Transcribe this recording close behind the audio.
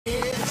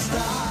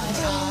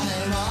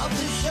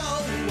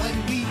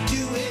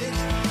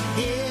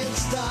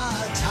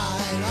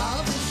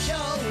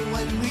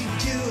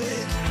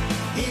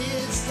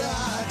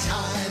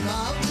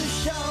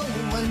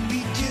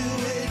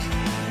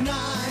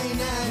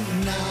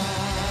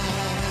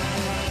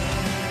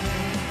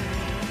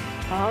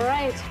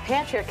right,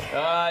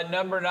 Patrick.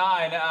 Number 9,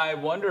 I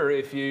wonder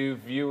if you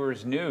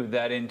viewers knew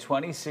that in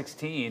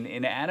 2016,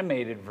 an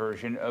animated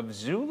version of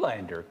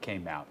Zoolander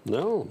came out.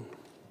 No.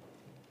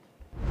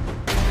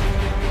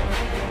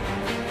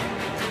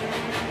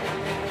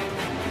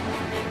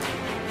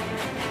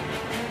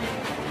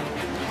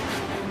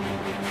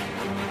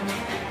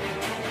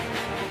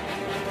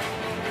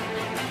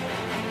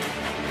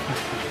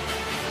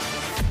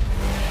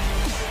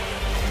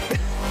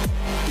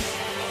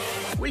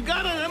 We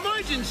got an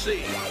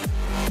emergency!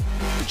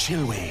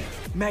 Chillwave,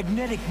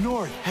 Magnetic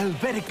North,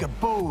 Helvetica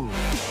Bowl.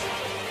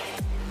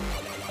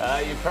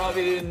 You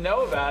probably didn't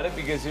know about it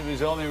because it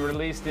was only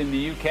released in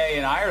the UK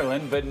and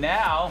Ireland, but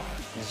now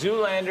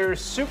Zoolander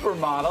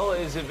Supermodel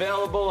is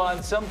available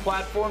on some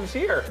platforms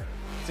here.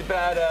 It's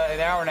about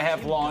an hour and a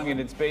half long, and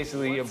it's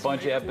basically a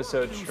bunch of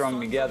episodes strung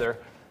together.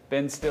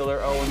 Ben Stiller,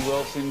 Owen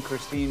Wilson,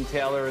 Christine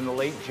Taylor, and the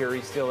late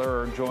Jerry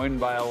Stiller are joined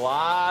by a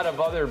lot of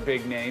other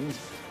big names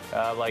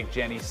like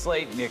Jenny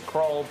Slate, Nick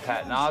Kroll,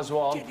 Patton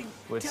Oswalt,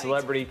 with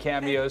celebrity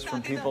cameos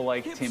from people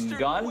like Tim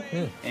Gunn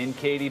and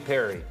Katy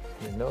Perry.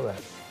 Didn't know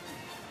that.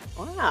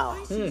 Wow.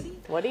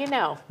 What do you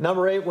know?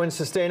 Number 8, when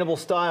sustainable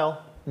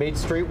style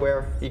meets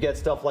streetwear, you get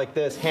stuff like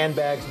this.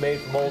 Handbags made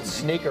from old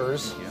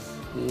sneakers.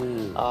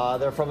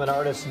 They're from an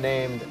artist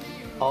named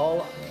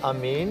Al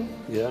Amin.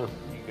 Yeah. There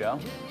you go.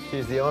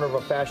 She's the owner of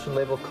a fashion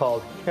label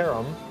called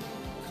Harem,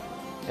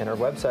 and her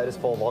website is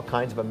full of all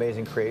kinds of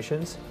amazing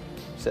creations.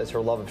 She says her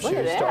love of Look at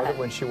shoes that. started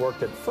when she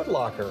worked at Foot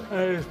Locker.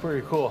 That is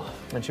pretty cool.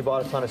 And she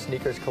bought a ton of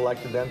sneakers,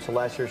 collected them, so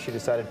last year she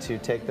decided to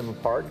take them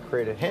apart and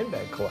create a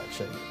handbag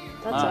collection.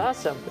 That's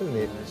awesome. Isn't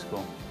it? That's cool.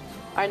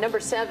 All right, number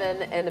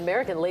 7, an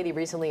American lady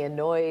recently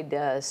annoyed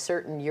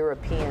certain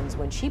Europeans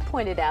when she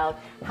pointed out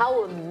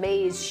how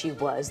amazed she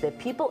was that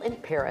people in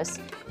Paris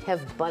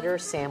have butter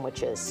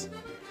sandwiches.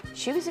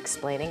 She was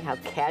explaining how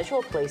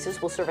casual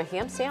places will serve a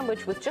ham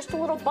sandwich with just a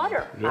little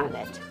butter on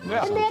it.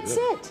 Yeah. And that's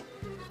it.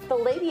 The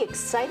lady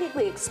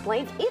excitedly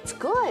explained, it's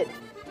good.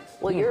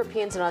 Well,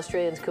 Europeans and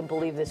Australians couldn't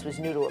believe this was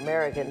new to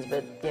Americans,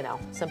 but, you know,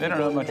 some They people...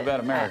 don't know much about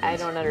Americans. I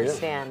don't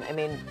understand. I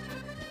mean,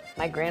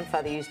 my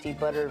grandfather used to eat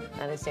butter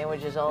on his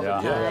sandwiches all the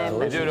time.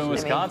 They do it in I mean,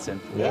 Wisconsin.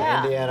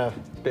 Yeah. Indiana,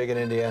 big in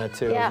Indiana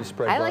too. Yeah, You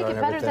spread I butter like on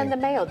it better than everything. the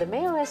mayo. The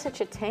mayo has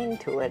such a tang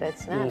to it.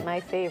 It's not my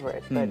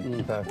favorite, but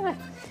Okay.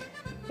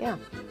 yeah,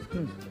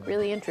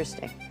 really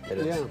interesting. It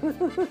is.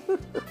 Yeah.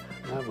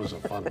 That was a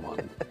fun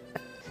one.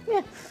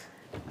 Yeah,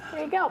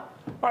 there you go.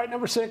 All right,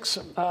 number 6.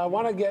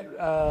 Want to get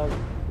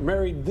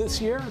married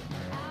this year?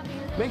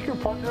 Make your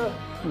partner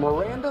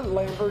Miranda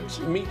Lambert's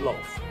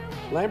meatloaf.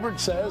 Lambert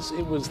says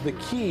it was the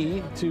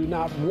key to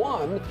not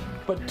 1,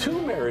 but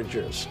 2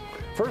 marriages.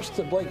 First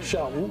to Blake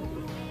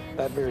Shelton.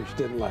 That marriage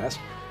didn't last.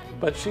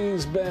 But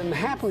she's been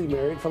happily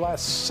married for the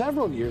last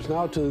several years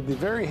now to the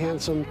very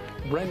handsome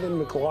Brendan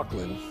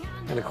McLaughlin.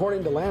 And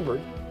according to Lambert,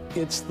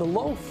 it's the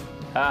loaf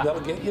that'll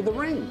get you the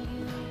ring.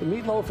 The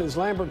meatloaf is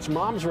Lambert's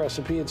mom's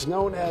recipe. It's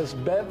known as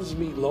Bev's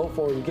meatloaf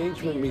or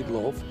engagement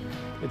meatloaf.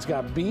 It's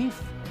got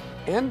beef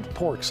and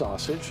pork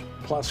sausage,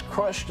 plus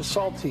crushed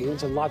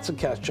saltines and lots of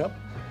ketchup.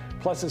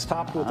 Plus it's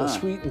topped with a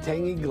sweet and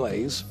tangy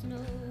glaze.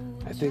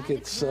 I think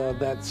it's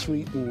that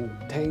sweet and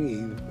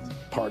tangy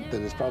part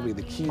that is probably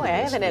the key Boy, to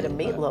I this haven't had a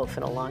thing. meatloaf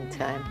in a long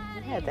time.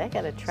 Yeah, I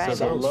gotta try So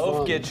the that. sounds loaf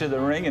fun. gets you the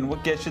ring, and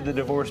what gets you the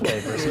divorce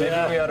papers? Maybe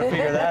we ought to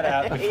figure that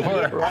out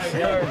before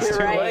it's too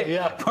Right. late.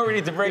 Yeah. Before we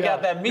need to break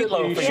out that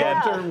meatloaf again.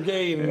 Yeah. Short-term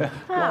gain,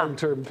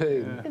 long-term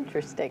pain.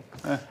 Interesting.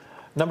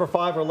 Number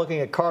 5, we're looking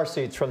at car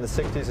seats from the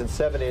 60s and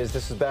 70s.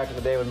 This is back in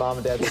the day when mom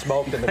and dad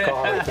smoked in the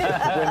car.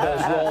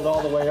 Windows rolled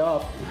all the way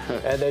up.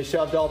 And they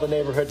shoved all the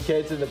neighborhood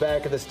kids in the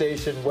back of the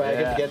station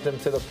wagon Yeah. to get them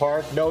to the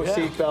park. No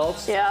seat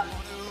belts. Yeah.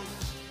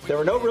 There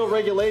were no real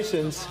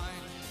regulations.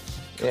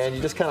 And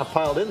you just kind of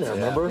piled in there,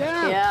 remember?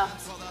 Yeah.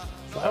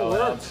 That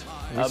worked.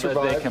 I bet they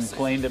survived.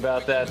 complained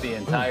about that the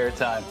entire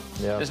time.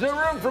 Yeah. There's no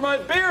room for my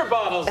beer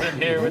bottles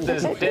in here with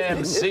this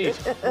damn seat.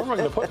 Where am I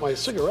going to put my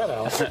cigarette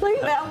out? Look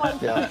at that one.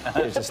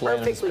 Yeah, he's just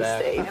laying on his Perfectly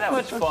back. safe. You know how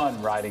much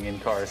fun riding in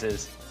cars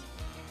is.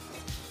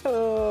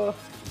 Oh,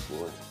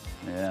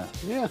 Yeah.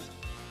 Yeah.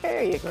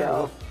 there you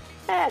go.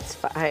 That's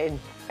fine.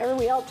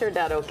 We all turned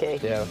out okay.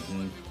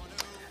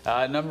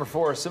 Yeah. Number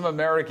 4, some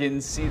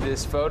Americans see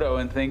this photo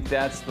and think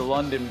that's the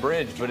London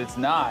Bridge, but it's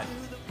not.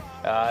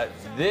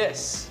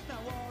 This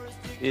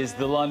is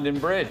the London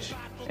Bridge,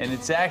 and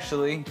it's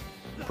actually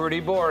pretty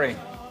boring.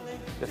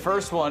 The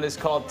first one is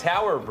called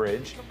Tower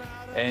Bridge,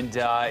 and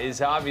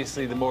is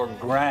obviously the more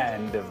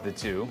grand of the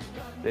two.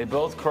 They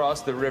both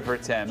cross the River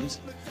Thames.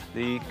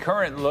 The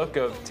current look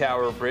of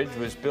Tower Bridge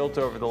was built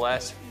over the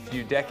last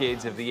few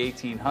decades of the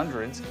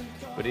 1800s,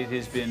 but it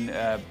has been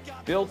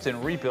built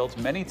and rebuilt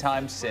many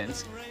times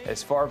since,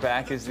 as far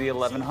back as the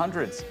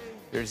 1100s.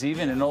 There's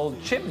even an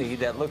old chimney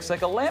that looks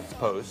like a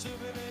lamppost.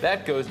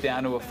 That goes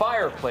down to a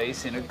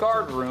fireplace in a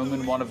guard room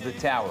in one of the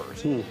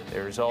towers.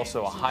 There's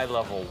also a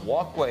high-level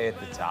walkway at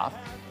the top,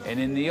 and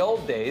in the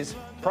old days,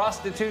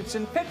 prostitutes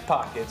and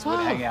pickpockets would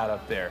hang out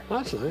up there.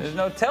 That's nice. There's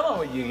no telling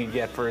what you can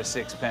get for a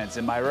sixpence,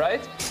 am I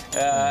right?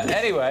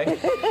 Anyway,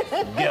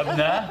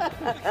 Governor,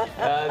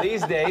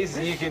 these days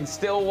you can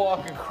still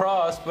walk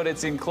across, but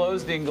it's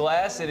enclosed in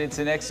glass and it's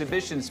an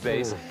exhibition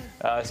space.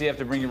 So you have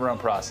to bring your own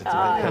prostitute.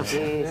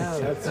 Jeez.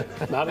 Yeah,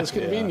 that's not as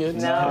convenient.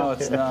 No,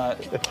 it's not.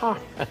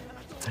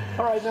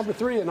 All right, number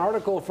 3, an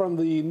article from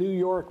the New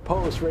York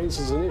Post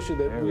raises an issue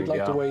that There we'd we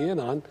like to go. weigh in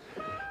on.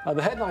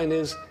 The headline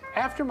is,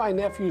 after my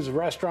nephew's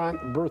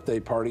restaurant birthday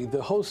party,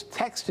 the host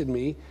texted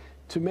me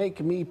to make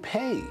me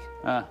pay.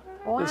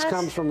 This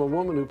comes from a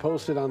woman who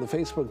posted on the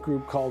Facebook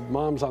group called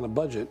Moms on a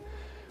Budget.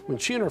 When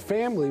she and her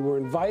family were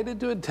invited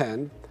to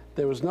attend,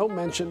 there was no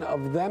mention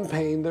of them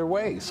paying their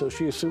way, so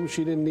she assumed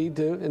she didn't need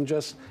to, and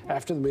just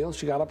after the meal,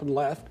 she got up and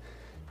left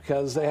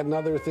because they had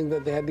another thing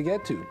that they had to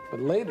get to.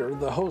 But later,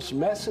 the host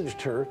messaged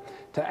her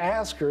to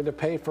ask her to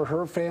pay for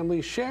her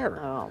family's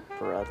share. Oh,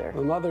 brother.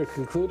 The mother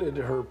concluded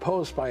her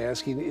post by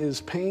asking, is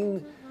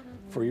paying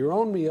for your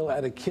own meal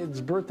at a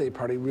kid's birthday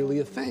party really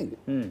a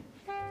thing?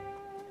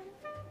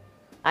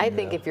 I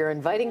think if you're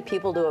inviting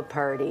people to a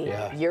party,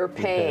 you're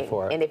pay paying.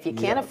 for it. And if you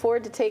can't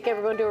afford to take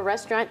everyone to a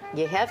restaurant,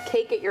 you have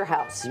cake at your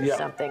house or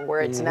something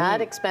where it's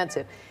not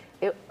expensive.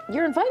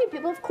 You're inviting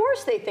people, of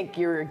course they think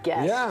you're a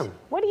guest. Yeah.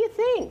 What do you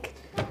think?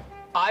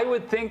 I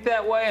would think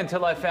that way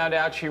until I found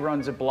out she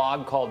runs a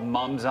blog called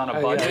Mums on a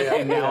Budget,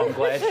 and now I'm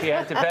glad she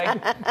had to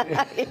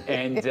pay.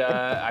 And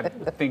I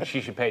think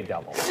she should pay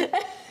double.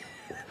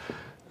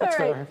 That's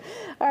All right. fair.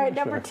 All right,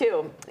 number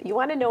 2. You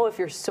want to know if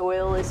your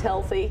soil is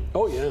healthy?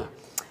 Oh, yeah.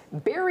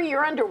 Bury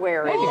your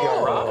underwear in it.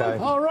 Okay.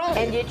 All right.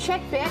 And you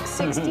check back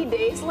 60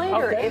 days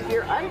later. Okay. If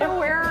your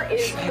underwear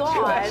is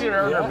gone, That should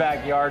earn her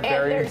backyard, and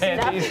bury your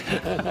there's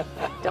panties.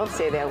 don't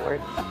say that word.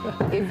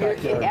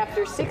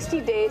 After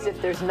 60 days,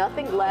 if there's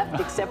nothing left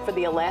except for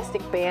the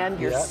elastic band,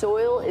 your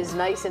soil is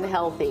nice and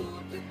healthy.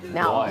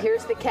 Now, Boy.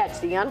 here's the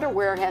catch. The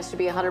underwear has to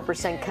be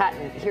 100%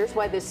 cotton. Here's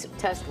why this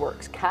test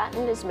works.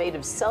 Cotton is made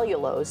of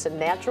cellulose, a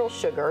natural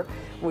sugar,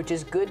 which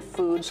is good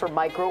food for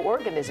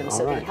microorganisms.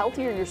 So the right.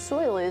 healthier your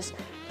soil is,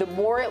 the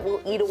more it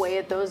will eat away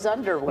at those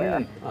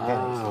underwear.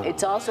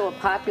 It's also a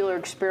popular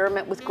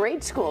experiment with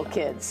grade school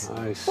kids.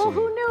 I see. Well,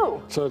 who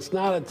knew? So it's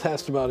not a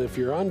test about if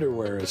your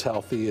underwear is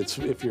healthy, it's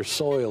if your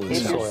soil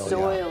is If healthy. your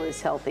soil is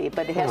healthy,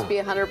 but it has to be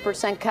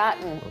 100%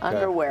 cotton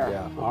underwear.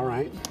 Yeah. All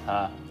right.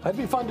 That'd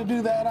be fun to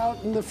do that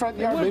out in the front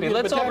yard. would be. Maybe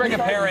Let's all bring a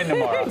pair in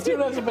tomorrow. Let's do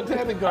it as a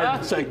botanic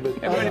garden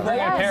segment. Everybody bring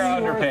a pair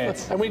of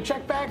underpants. And we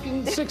check back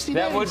in 60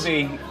 days. That would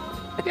be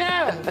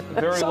Yeah.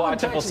 very Someone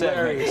watchable text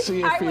Larry, segment. see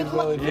if I he's would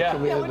willing to Yeah.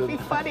 come That in would be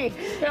and, funny.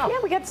 Yeah. Yeah,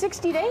 we got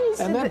 60 days.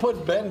 and then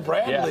put Ben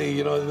Bradley, Yeah.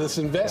 you know, this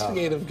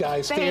investigative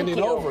guy standing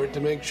you. over it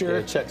to make sure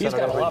Yeah, checks he's on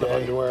it got a every lot of day.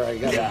 underwear, I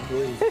gotta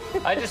believe.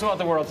 I just want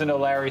the world to know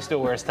Larry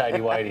still wears tidy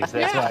whities.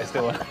 That's why I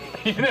still want.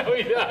 You know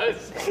he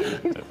does.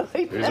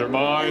 These are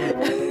mine.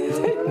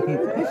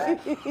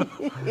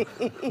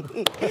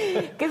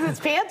 Because his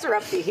pants are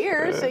up to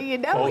here, so you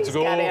know he's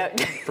got it.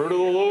 Fruit of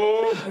the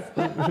Lord.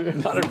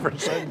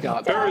 100%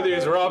 got Bury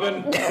these,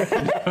 Robin.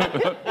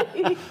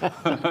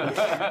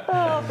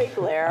 Oh, big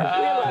Larry. We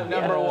love you.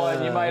 Number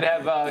 1, you might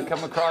have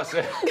come across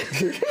it.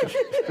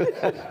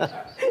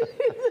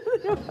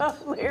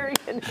 Larry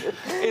and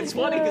It's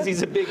funny because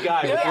he's a big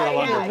guy with Yeah,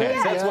 little yeah, underpants.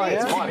 yeah, That's why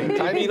it's funny.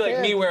 It'd be like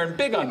pants. me wearing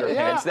big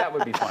underpants. That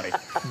would be funny.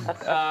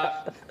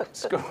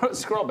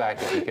 Scroll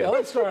back if you Yeah, could.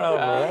 let's start over.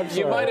 I'm You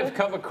sorry. might have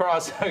come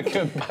across a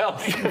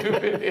compelling new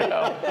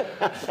video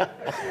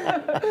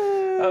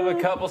of a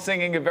couple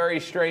singing a very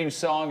strange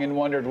song and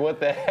wondered, what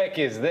the heck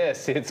is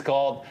this? It's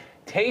called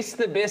Taste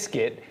the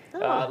Biscuit.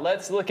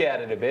 Let's look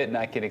at it a bit and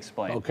I can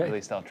explain. Okay. At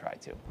least I'll try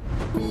to.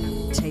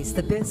 Taste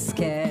the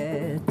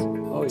biscuit.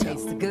 Oh, yeah.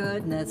 Taste the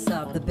goodness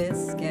of the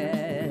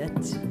biscuit.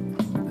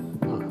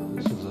 Oh,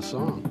 this is a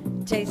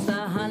song. Taste the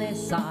honey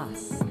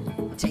sauce.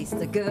 Taste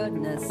the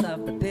goodness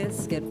of the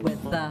biscuit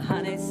with the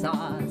honey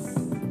sauce.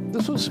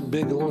 This was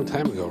big a long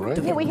time ago, right?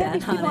 Yeah, we had That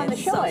these people on the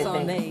honey show, I sauce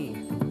on think.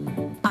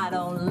 me. I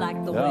don't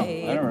like the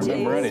way I don't it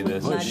remember any of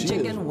tastes this. like Oh, she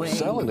chicken is wings.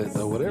 selling it,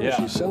 though. Whatever Yeah.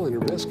 she's selling, her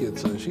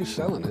biscuits, she's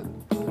selling it.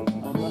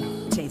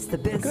 Taste the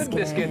biscuit. Good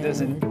biscuit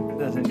doesn't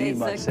need Taste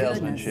much the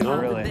salesmanship, goodness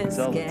of the really. It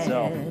sells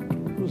itself. biscuit.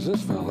 Who's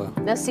this fella?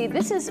 Now, see,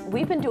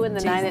 we've been doing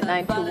the 9 at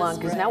 9 too long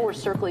because now we're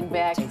circling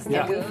back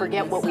and we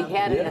forget what we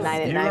had in the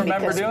 9 at You 9.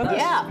 remember because, doing this?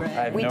 Yeah, I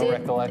have we no did.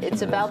 recollection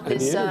It's of about And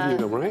this. you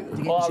interviewed him,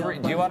 right? Well,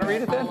 do you want to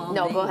read it then?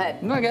 No, go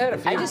ahead. No, go ahead.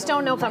 If I you- just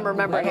don't know if I'm I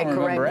remembering don't it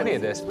remember any correctly.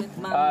 of this.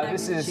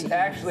 This is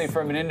actually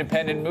from an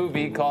independent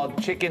movie called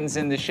Chickens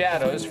in the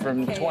Shadows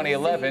from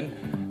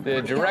 2011. The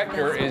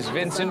director is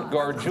Vincent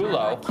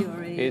Gargiulo.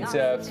 It's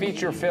a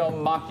feature film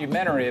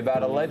mockumentary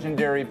about a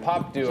legendary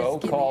pop duo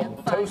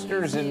called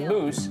Toasters and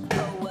Moose,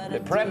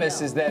 better The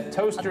premise is that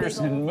Toasters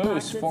and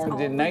Moose, formed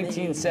in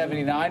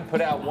 1979,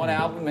 put out one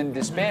album and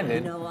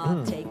disbanded. The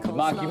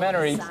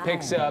mockumentary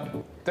picks up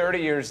 30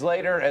 years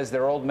later as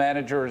their old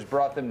manager has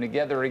brought them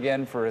together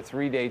again for a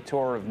 3-day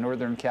tour of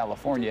Northern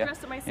California.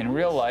 In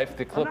real life,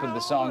 the clip of the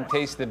song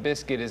Taste the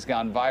Biscuit has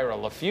gone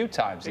viral a few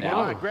times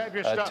now.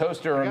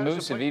 Toaster and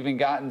Moose have even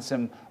gotten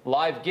some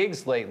live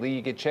gigs lately.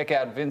 You can check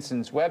out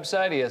Vincent's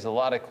website. He has a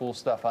lot of cool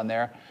stuff on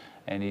there.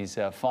 And he's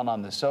fun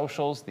on the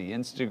socials, the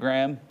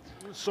Instagram,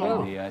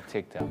 and the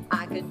TikTok.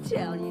 I could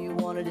tell you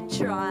wanted to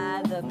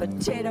try the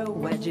potato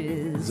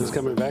wedges. Is this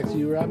coming back to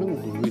you, Robin?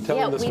 Are we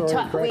telling the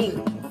story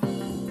correctly?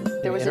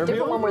 There was a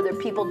different one where the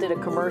people did a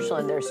commercial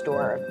in their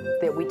store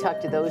that we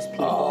talked to those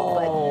people.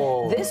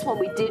 But this one,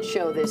 we did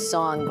show this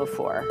song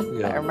before.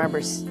 Yeah. I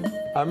remember.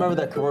 I remember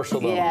that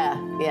commercial though. Yeah.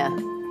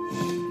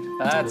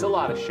 That's a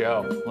lot of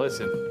show.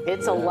 Listen.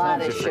 It's a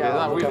lot of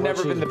show. We've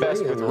never been the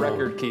best with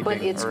record keeping.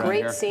 But it's around great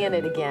here. seeing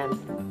it again.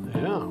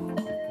 Yeah.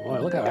 Boy,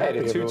 look how I had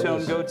happy a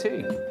two-tone everyone is.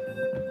 goatee.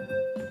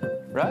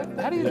 Right?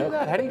 How do you do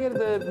that? How do you get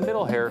the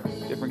middle hair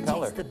different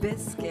color? Taste the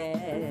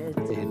biscuit.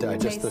 You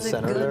digest the Taste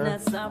center there.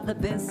 goodness of the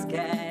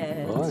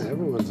biscuit. Boy,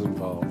 everyone's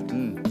involved. I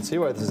can see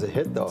why this is a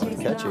hit though.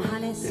 It's catchy.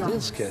 It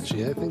is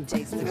sketchy. I think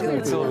Taste the it's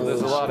goodness like one of There's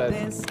a those- lot of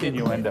biscuit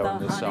innuendo with in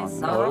the this honey song.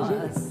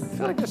 sauce. I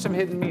feel like there's some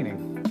hidden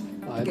meaning.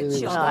 I didn't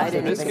even No, stop I to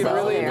didn't think even Biscuit about go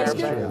really it.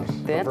 there, biscuit?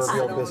 but that's. I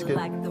Proverbial don't biscuit.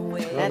 like the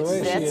way Well, the way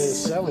she That's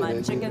is selling my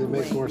it, chicken it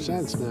makes more wings.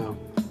 sense now.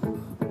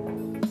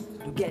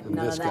 Get And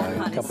none this of that guy, a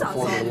honey couple sauce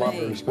former on me.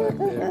 lovers back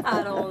there.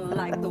 I don't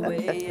like the way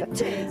it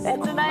tastes.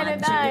 That's a on night my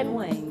and chicken